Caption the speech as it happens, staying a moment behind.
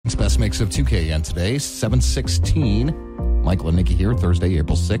It's best mix of 2KN today, 7:16. Michael and Nikki here, Thursday,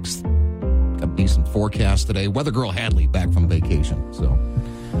 April 6th. Got a decent forecast today. Weather girl Hadley back from vacation. So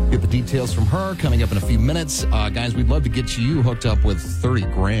get the details from her coming up in a few minutes. Guys, we'd love to get you hooked up with 30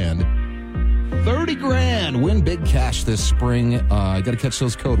 grand. 30 grand. Win big cash this spring. You got to catch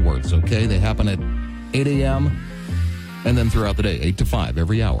those code words, okay? They happen at 8 a.m. and then throughout the day, 8 to 5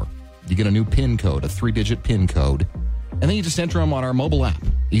 every hour. You get a new PIN code, a 3-digit PIN code. And then you just enter them on our mobile app.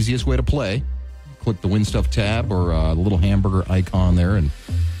 Easiest way to play. Click the Win Stuff tab or the little hamburger icon there and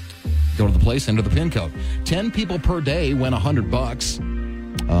go to the place, enter the PIN code. 10 people per day win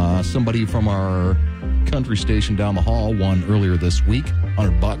 $100. Somebody from our country station down the hall won earlier this week,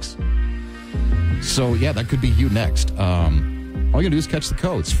 $100. So, yeah, that could be you next. All you got to do is catch the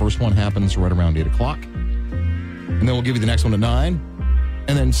codes. First one happens right around 8 o'clock. And then we'll give you the next one at 9.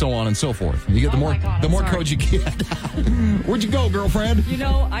 And then so on and so forth. You get the more codes you get. Where'd you go, girlfriend? You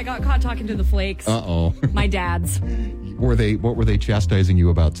know, I got caught talking to the flakes. Uh-oh. My dads. What were they chastising you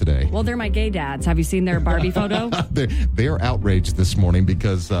about today? Well, they're my gay dads. Have you seen their Barbie photo? They are outraged this morning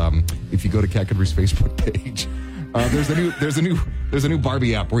because if you go to Cat Country's Facebook page, there's a new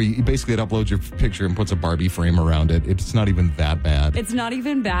Barbie app where you basically upload your picture and puts a Barbie frame around it. It's not even that bad. It's not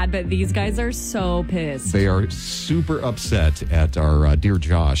even bad, but these guys are so pissed. They are super upset at our dear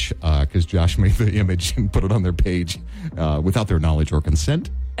Josh because Josh made the image and put it on their page without their knowledge or consent.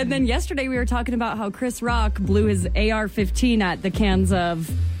 And then yesterday we were talking about how Chris Rock blew his AR-15 at the cans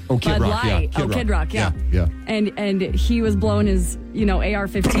of Bud Light. Kid Rock, yeah. And he was blowing his,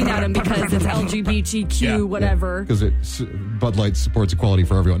 AR-15 at him because it's LGBTQ, whatever. Because Bud Light supports equality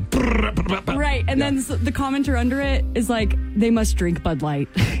for everyone. Right, and then the commenter under it is like, they must drink Bud Light.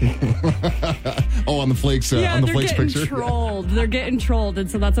 On the Flakes on the Flakes picture? They're getting trolled,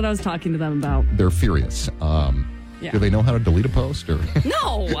 and so that's what I was talking to them about. They're furious. Do they know how to delete a post? Or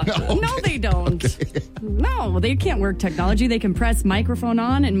No. Okay. No, they don't. Okay. No, they can't work technology. They can press microphone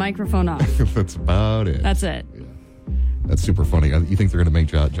on and microphone off. That's about it. That's it. Yeah. That's super funny. You think they're going to make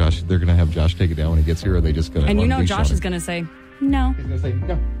Josh, they're going to have Josh take it down when he gets here, or are they just going to... And Josh is going to say, no. He's going to say,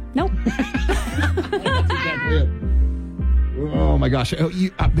 no. Nope. Oh, my gosh.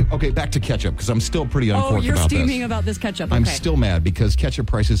 Okay, back to ketchup, because I'm still pretty uncorked about this. Oh, you're steaming about this ketchup. Okay. I'm still mad because ketchup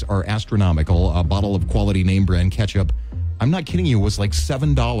prices are astronomical. A bottle of quality name brand ketchup, I'm not kidding you, was like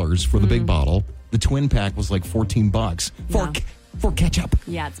 $7 for the big bottle. The twin pack was like $14 for ketchup.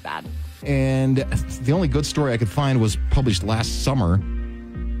 Yeah, it's bad. And the only good story I could find was published last summer.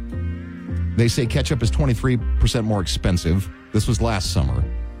 They say ketchup is 23% more expensive. This was last summer.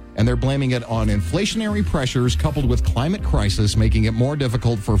 And they're blaming it on inflationary pressures coupled with climate crisis, making it more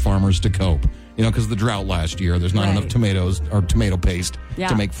difficult for farmers to cope. Because of the drought last year, there's not enough tomatoes or tomato paste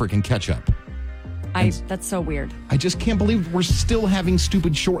to make freaking ketchup. That's so weird. I just can't believe we're still having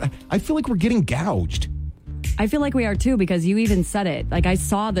stupid short. I feel like we're getting gouged. I feel like we are too, because you even said it. Like, I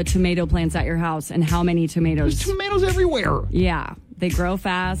saw the tomato plants at your house and how many tomatoes. There's tomatoes everywhere. Yeah. They grow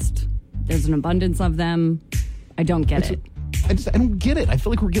fast. There's an abundance of them. I don't get it. I don't get it. I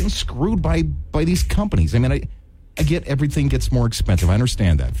feel like we're getting screwed by these companies. I mean, I get everything gets more expensive. I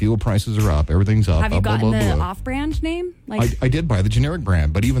understand that. Fuel prices are up. Everything's up. Have you gotten the off-brand name? I did buy the generic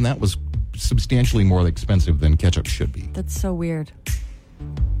brand, but even that was substantially more expensive than ketchup should be. That's so weird.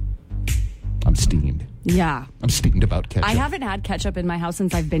 I'm steamed. Yeah. I'm steamed about ketchup. I haven't had ketchup in my house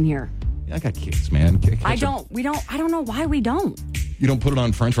since I've been here. I got kids, man. Ketchup. I don't know why we don't. You don't put it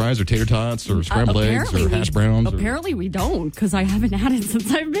on French fries or tater tots or scrambled eggs or hash browns? Apparently we don't, because I haven't had it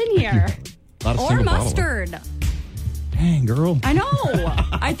since I've been here. Or mustard. Dang, girl. I know.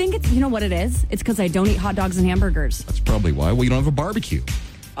 I think it's, you know what it is? It's because I don't eat hot dogs and hamburgers. That's probably why. Well, you don't have a barbecue.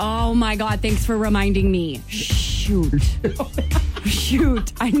 Oh, my God. Thanks for reminding me. Shoot.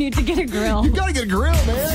 I need to get a grill. You got to get a grill, man.